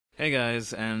Hey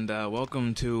guys, and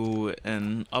welcome to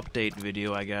an update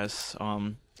video, I guess.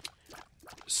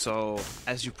 So,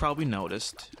 as you probably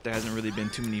noticed, there hasn't really been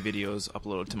too many videos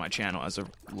uploaded to my channel as of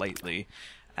lately,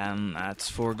 and that's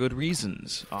for good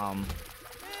reasons.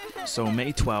 So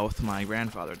May 12th, my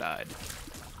grandfather died,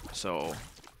 so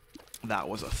that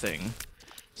was a thing.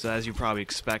 So as you probably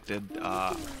expected,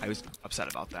 I was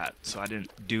upset about that, so I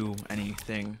didn't do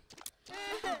anything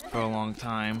for a long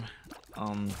time.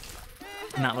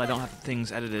 Not that I don't have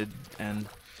things edited and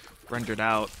rendered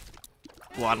out.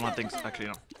 Well, I don't have things, actually,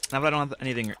 no. Not that I don't have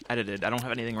anything edited. I don't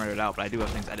have anything rendered out, but I do have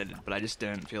things edited. But I just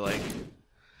didn't feel like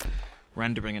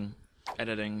rendering and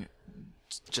editing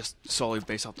just solely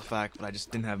based off the fact that I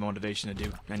just didn't have motivation to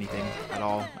do anything at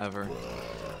all, ever.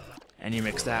 And you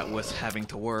mix that with having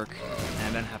to work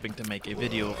and then having to make a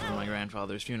video for my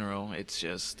grandfather's funeral. It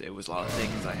was a lot of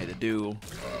things I had to do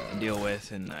and deal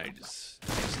with, and I just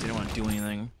didn't want to do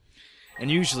anything. And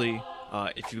usually,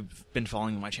 if you've been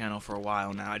following my channel for a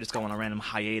while now, I just go on a random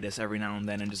hiatus every now and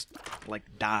then and just,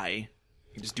 like, die.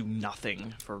 You just do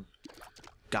nothing for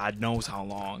God knows how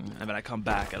long, and then I come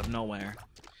back out of nowhere.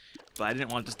 But I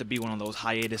didn't want this to be one of those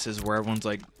hiatuses where everyone's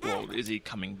like, well, is he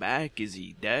coming back? Is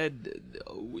he dead?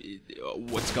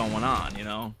 What's going on, you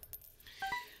know?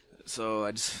 So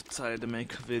I just decided to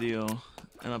make a video,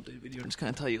 an update video, and just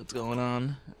kind of tell you what's going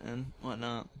on and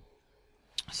whatnot.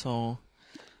 So,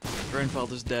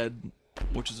 grandfather's dead,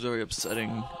 which is very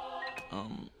upsetting.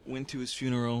 Went to his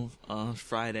funeral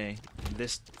Friday.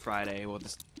 This Friday, well,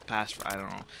 this past Friday, I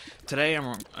don't know. Today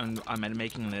I'm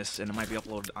making this, and it might be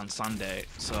uploaded on Sunday.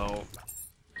 So,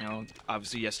 you know,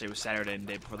 obviously yesterday was Saturday, and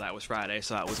the day before that was Friday.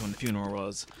 So that was when the funeral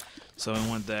was. So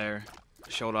I went there,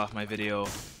 showed off my video,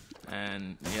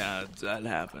 and yeah, that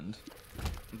happened.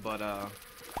 But I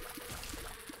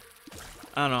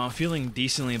don't know. I'm feeling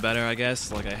decently better, I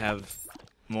guess. Like I have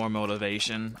more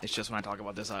motivation. It's just when I talk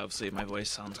about this, obviously my voice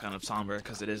sounds kind of somber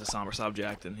because it is a somber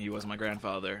subject, and he was my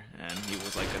grandfather, and he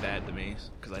was like a dad to me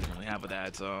because I didn't really have a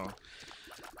dad. So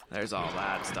there's all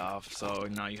that stuff. So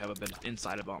now you have a bit of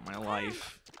insight about my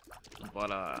life.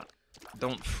 But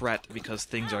don't fret because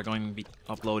things are going to be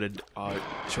uploaded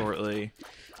shortly.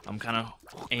 I'm kind of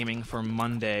aiming for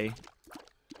Monday.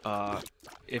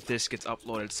 If this gets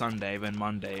uploaded Sunday, then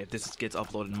Monday. If this gets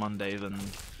uploaded Monday, then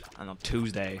I don't know,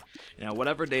 Tuesday. You know,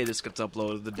 whatever day this gets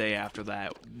uploaded, the day after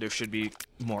that, there should be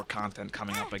more content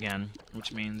coming up again,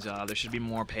 which means there should be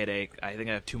more Payday. I think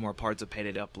I have 2 more parts of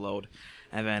Payday to upload,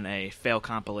 and then a fail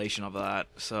compilation of that,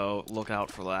 so look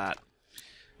out for that.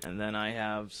 And then I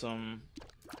have some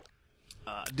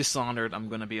Dishonored I'm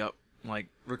going to be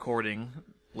recording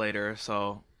later,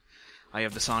 so I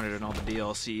have Dishonored and all the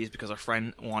DLCs because a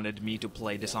friend wanted me to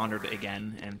play Dishonored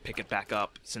again and pick it back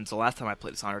up. Since the last time I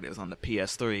played Dishonored, it was on the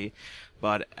PS3.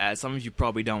 But as some of you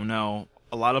probably don't know,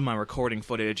 a lot of my recording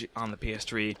footage on the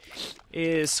PS3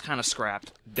 is kind of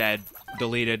scrapped, dead,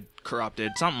 deleted,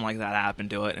 corrupted. Something like that happened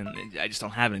to it, and I just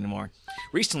don't have it anymore.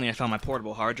 Recently, I found my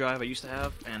portable hard drive I used to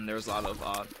have, and there's a lot of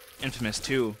Infamous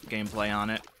 2 gameplay on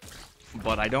it.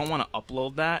 But I don't want to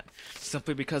upload that,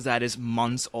 simply because that is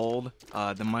months old.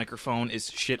 The microphone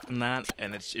is shit in that,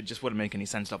 and it just wouldn't make any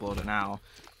sense to upload it now.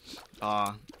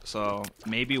 So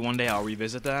maybe one day I'll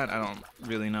revisit that. I don't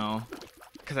really know,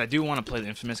 because I do want to play the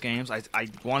Infamous games. I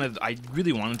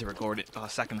really wanted to record it,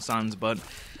 Second Sons, but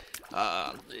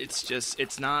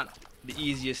it's not the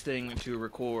easiest thing to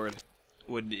record.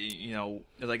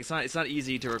 It's not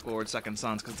easy to record Second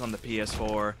Sons because it's on the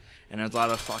PS4, and there's a lot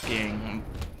of fucking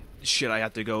shit I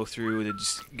have to go through to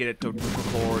just get it to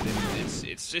record, and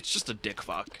it's just a dick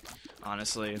fuck,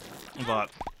 honestly. But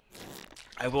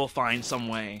I will find some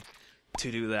way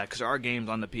to do that, because there are games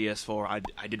on the PS4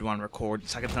 I did want to record.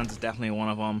 Second Sons is definitely one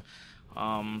of them.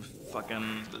 I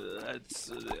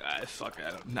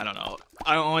don't know.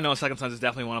 I only know Second Sons is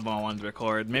definitely one of them I wanted to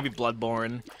record. Maybe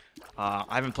Bloodborne.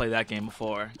 I haven't played that game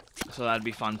before, so that'd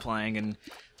be fun playing and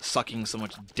sucking so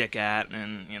much dick at,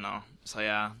 and you know. So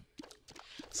yeah.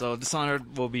 So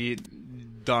Dishonored will be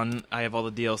done. I have all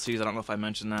the DLCs. I don't know if I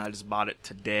mentioned that. I just bought it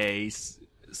today,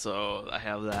 so I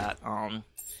have that.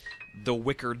 The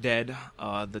Wicker Dead,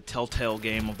 the Telltale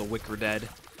game of The Wicker Dead,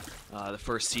 the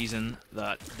first season,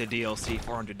 the DLC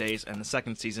 400 Days, and the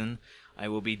second season. I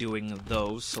will be doing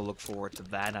those, so look forward to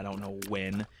that. I don't know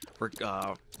when. We're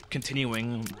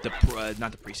continuing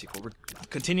not the pre-sequel. We're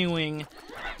continuing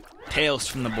Tales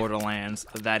from the Borderlands.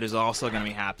 That is also going to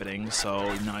be happening,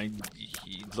 so you know,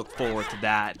 look forward to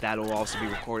that. That will also be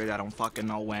recorded. I don't fucking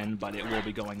know when, but it will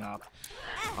be going up.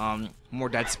 More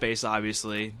Dead Space,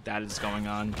 obviously. That is going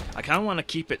on. I kind of want to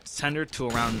keep it centered to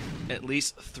around at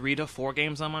least 3 to 4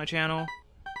 games on my channel.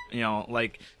 you know,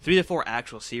 like 3 to 4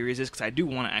 actual series, because I do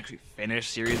want to actually finish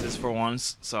series for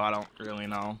once, so I don't really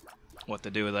know what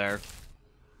to do there.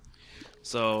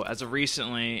 So as of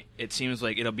recently, it seems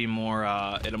like it'll be more,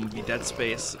 it'll be Dead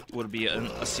Space would be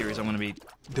a series I'm going to be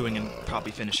doing and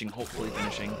probably finishing, hopefully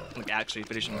finishing, like actually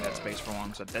finishing Dead Space for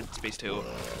once, so Dead Space 2.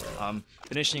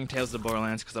 Finishing Tales of the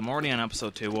Borderlands, because I'm already on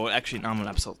episode 2, well actually now I'm on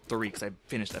episode 3, because I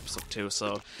finished episode 2,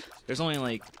 so there's only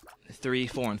like 3,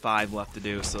 4, and 5 left to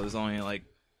do, so there's only like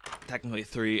technically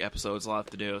 3 episodes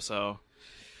left to do, so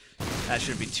that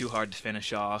shouldn't be too hard to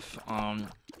finish off.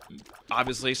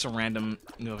 Obviously some random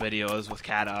videos with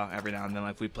Kata every now and then,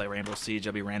 like we play Rainbow Siege,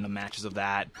 there'll be random matches of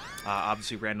that.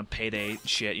 Obviously random Payday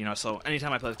shit, you know, so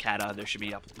anytime I play with Kata, there should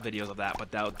be videos of that,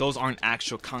 but those aren't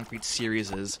actual concrete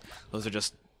series. Those are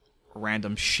just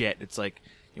random shit. It's like,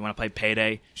 you want to play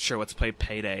Payday? Sure, let's play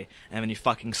Payday. And then he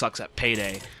fucking sucks at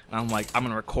Payday. And I'm like, I'm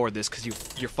going to record this because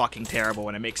you're fucking terrible,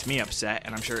 and it makes me upset,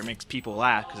 and I'm sure it makes people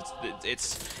laugh, because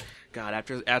it's God,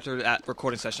 after that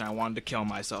recording session, I wanted to kill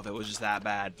myself. It was just that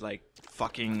bad. Like,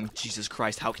 fucking Jesus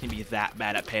Christ, how can you be that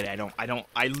bad at Payday?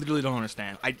 I literally don't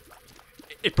understand.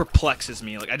 It perplexes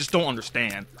me. Like, I just don't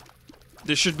understand.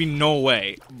 There should be no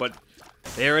way, but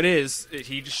there it is.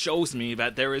 He just shows me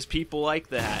that there is people like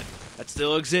that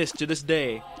still exist to this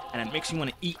day, and it makes me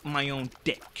want to eat my own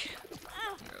dick.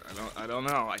 I don't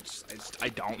know. I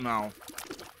don't know.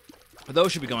 But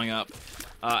those should be going up.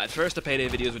 At first, the Payday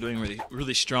videos were doing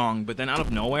really strong, but then out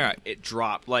of nowhere, it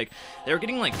dropped. Like, they were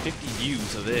getting like 50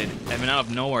 views of it, and then out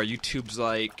of nowhere, YouTube's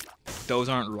like, those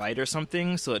aren't right or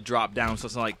something, so it dropped down, so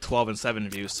it's like 12 and 7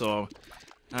 views, so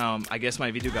I guess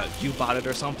my video got view-botted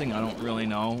or something. I don't really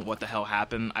know what the hell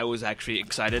happened. I was actually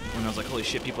excited when I was like, holy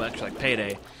shit, people actually like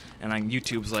Payday, and then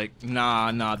YouTube's like,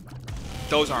 nah,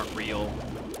 those aren't real.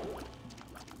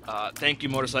 Thank you,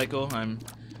 Motorcycle. I'm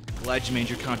glad you made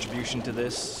your contribution to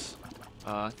this.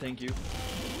 Thank you.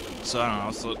 So, I don't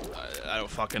know, so, I don't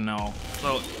fucking know.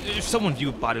 So, if someone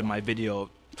view-botted my video,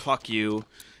 fuck you.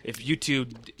 If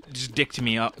YouTube just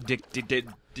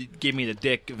gave me the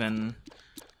dick, then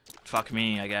fuck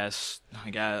me, I guess.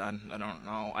 I don't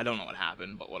know. I don't know what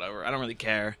happened, but whatever. I don't really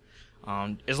care.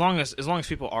 As long as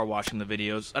people are watching the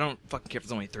videos, I don't fucking care if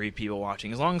there's only 3 people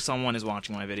watching. As long as someone is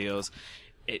watching my videos,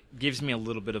 it gives me a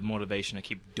little bit of motivation to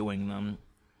keep doing them.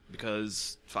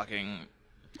 Because fucking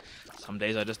some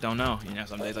days I just don't know. You know,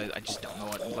 some days I just don't know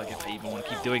if I even want to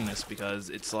keep doing this, because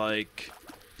it's like,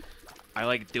 I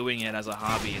like doing it as a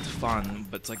hobby. It's fun,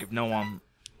 but it's like if no one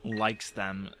likes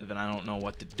them, then I don't know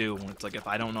what to do. It's like if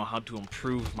I don't know how to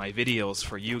improve my videos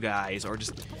for you guys, or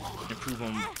just improve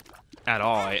them at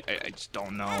all, I just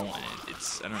don't know. And I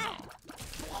don't know.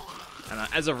 And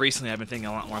as of recently, I've been thinking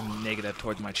a lot more negative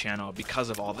towards my channel because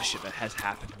of all the shit that has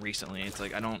happened recently. It's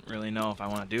like I don't really know if I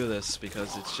want to do this,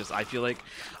 because it's just I feel like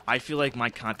my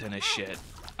content is shit.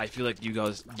 I feel like you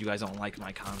guys don't like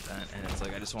my content, and it's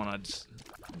like I just want to just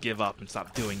give up and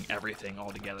stop doing everything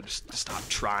altogether. Just stop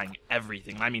trying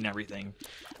everything. I mean everything.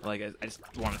 Like I just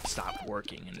want to stop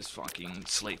working and just fucking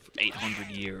slave for 800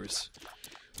 years.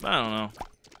 But I don't know.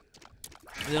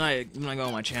 Then when I go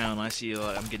on my channel and I see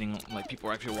I'm getting like people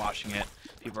are actually watching it,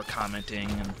 people are commenting,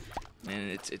 and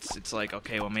it's like,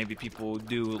 okay, well maybe people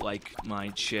do like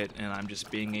my shit, and I'm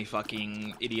just being a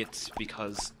fucking idiot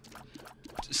because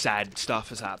sad stuff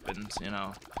has happened, you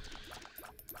know.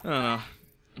 I don't know,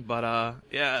 but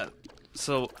yeah.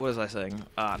 So what was I saying?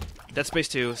 Dead Space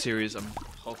 2 series. I'm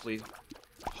hopefully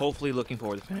looking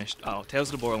forward to finish. Oh, Tales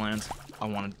of the Borderlands. I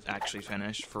want to actually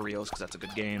finish for reals, because that's a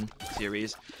good game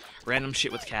series. Random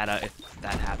shit with Kata, if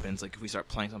that happens, like if we start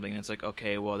playing something and it's like,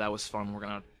 okay, well that was fun, we're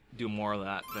gonna do more of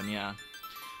that, then yeah.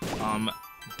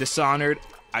 Dishonored,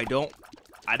 I don't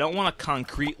want to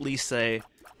concretely say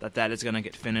that is gonna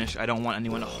get finished. I don't want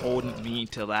anyone to hold me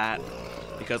to that,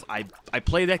 because I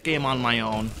played that game on my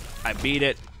own, I beat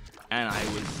it, and I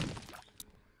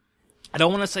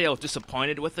don't want to say I was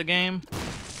disappointed with the game,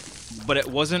 but it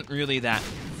wasn't really that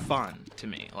fun to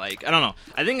me. Like, I don't know.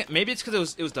 I think maybe it's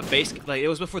because it was the base, like it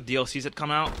was before DLCs had come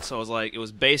out, so it was like it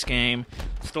was base game.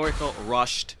 Story felt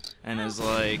rushed, and it's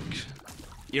like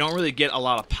you don't really get a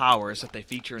lot of powers that they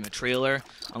feature in the trailer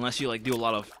unless you like do a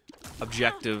lot of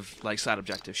objective, like side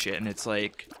objective shit. And it's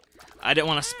like I didn't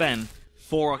want to spend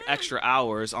 4 extra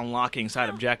hours unlocking side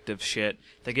objective shit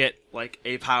to get like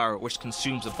a power which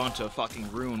consumes a bunch of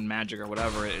fucking rune magic or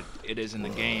whatever it is in the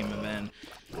game, and then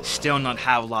still not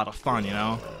have a lot of fun, you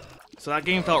know? So that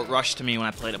game felt rushed to me when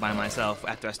I played it by myself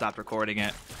after I stopped recording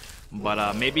it.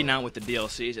 But maybe now with the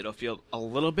DLCs it'll feel a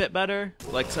little bit better.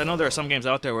 Like, 'cause I know there are some games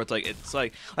out there where it's like a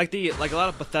lot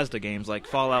of Bethesda games like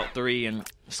Fallout 3 and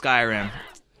Skyrim.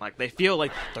 Like, they feel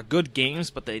like they're good games,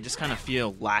 but they just kind of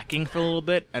feel lacking for a little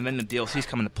bit, and then the DLCs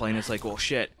come into play, and it's like, well,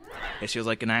 shit. It feels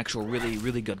like an actual really,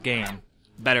 really good game.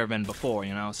 Better than before,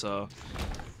 you know, so...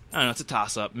 I don't know, it's a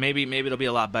toss-up. Maybe it'll be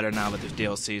a lot better now that there's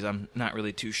DLCs. I'm not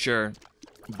really too sure.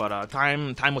 But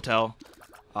time will tell.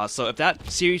 So if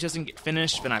that series doesn't get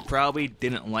finished, then I probably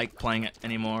didn't like playing it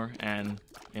anymore, and,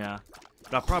 yeah.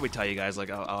 But I'll probably tell you guys,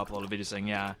 like, I'll upload a video saying,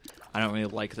 yeah, I don't really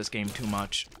like this game too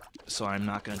much, so I'm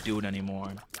not gonna do it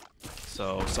anymore.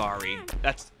 So, sorry.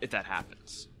 That's if that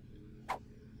happens.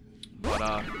 But,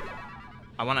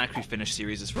 I want to actually finish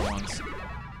series for once.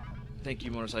 Thank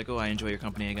you, Motorcycle. I enjoy your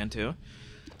company again, too.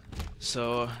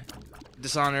 So,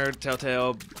 Dishonored,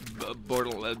 Telltale,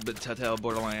 Borderlands,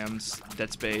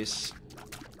 Dead Space,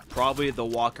 probably The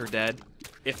Walker Dead.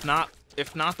 If not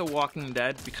The Walking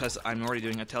Dead, because I'm already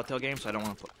doing a Telltale game, so I don't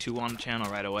want to put 2 on the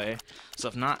channel right away. So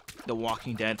if not The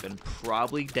Walking Dead, then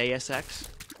probably Deus Ex.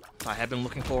 I have been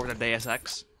looking forward to Deus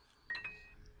Ex.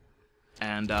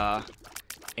 And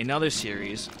another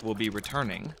series will be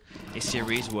returning, a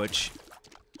series which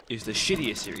is the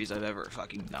shittiest series I've ever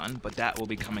fucking done, but that will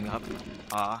be coming up.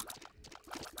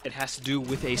 It has to do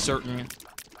with a certain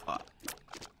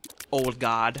old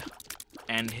god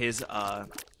and his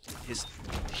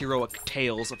heroic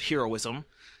tales of heroism.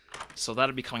 So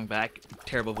that'll be coming back.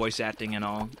 Terrible voice acting and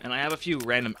all. And I have a few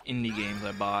random indie games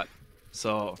I bought.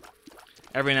 So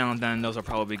every now and then those are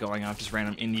probably going up. Just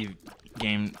random indie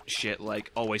game shit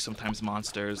like Always Sometimes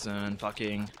Monsters and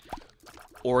fucking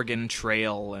Oregon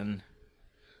Trail and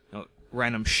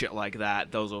random shit like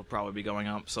that. Those will probably be going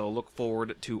up. So look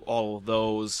forward to all of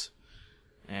those.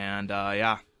 And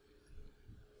yeah.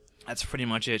 That's pretty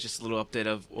much it. Just a little update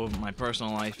of my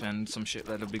personal life and some shit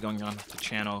that'll be going on with the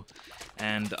channel.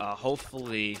 And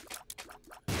hopefully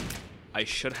I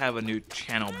should have a new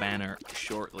channel banner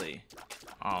shortly.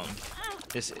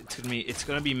 It's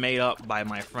gonna be made up by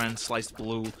my friend Sliced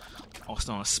Blue,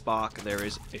 also known as Spock. There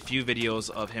is a few videos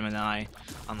of him and I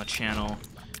on the channel.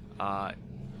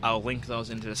 I'll link those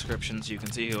in the description so you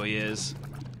can see who he is.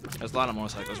 There's a lot of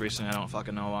motorcycles recently. I don't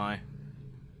fucking know why.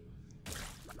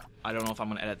 I don't know if I'm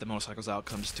gonna edit the motorcycles out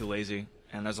because I'm just too lazy.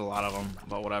 And there's a lot of them,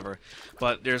 but whatever.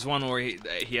 But there's one where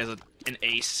he has an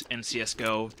ace in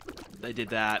CS:GO. They did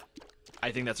that.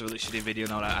 I think that's a really shitty video.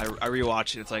 Now I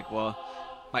rewatched it. It's like, well,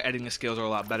 my editing skills are a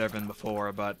lot better than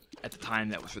before, but at the time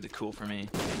that was really cool for me.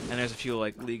 And there's a few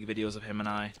like League videos of him and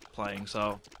I playing,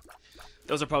 so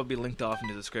those will probably be linked off in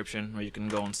the description, where you can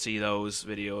go and see those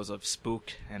videos of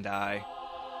Spook and I.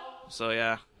 So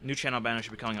yeah, new channel banner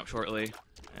should be coming up shortly.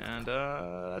 And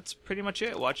that's pretty much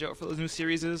it. Watch out for those new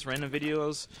series, random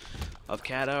videos of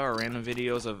Kata, or random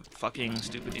videos of fucking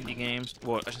stupid indie games.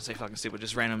 Well, I shouldn't say fucking stupid,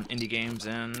 just random indie games,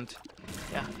 and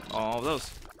yeah, all of those.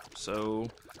 So,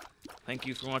 thank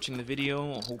you for watching the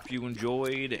video. Hope you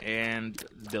enjoyed, and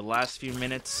the last few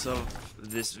minutes of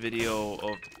this video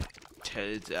of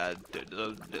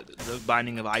the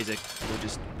Binding of Isaac will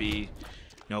just be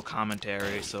no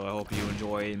commentary, so I hope you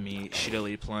enjoy me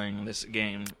shittily playing this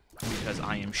game, because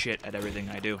I am shit at everything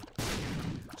I do.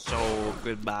 So,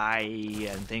 goodbye,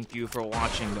 and thank you for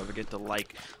watching. Don't forget to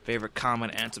like, favorite,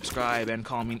 comment, and subscribe, and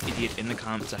call me an idiot in the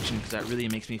comment section, because that really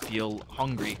makes me feel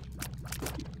hungry.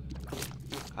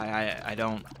 I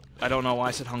don't know why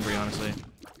I said hungry, honestly.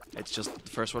 It's just the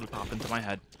first word to pop into my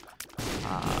head.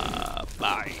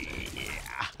 Bye.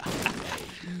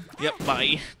 Yep,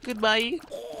 bye. Goodbye.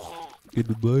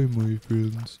 Goodbye, my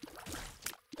friends.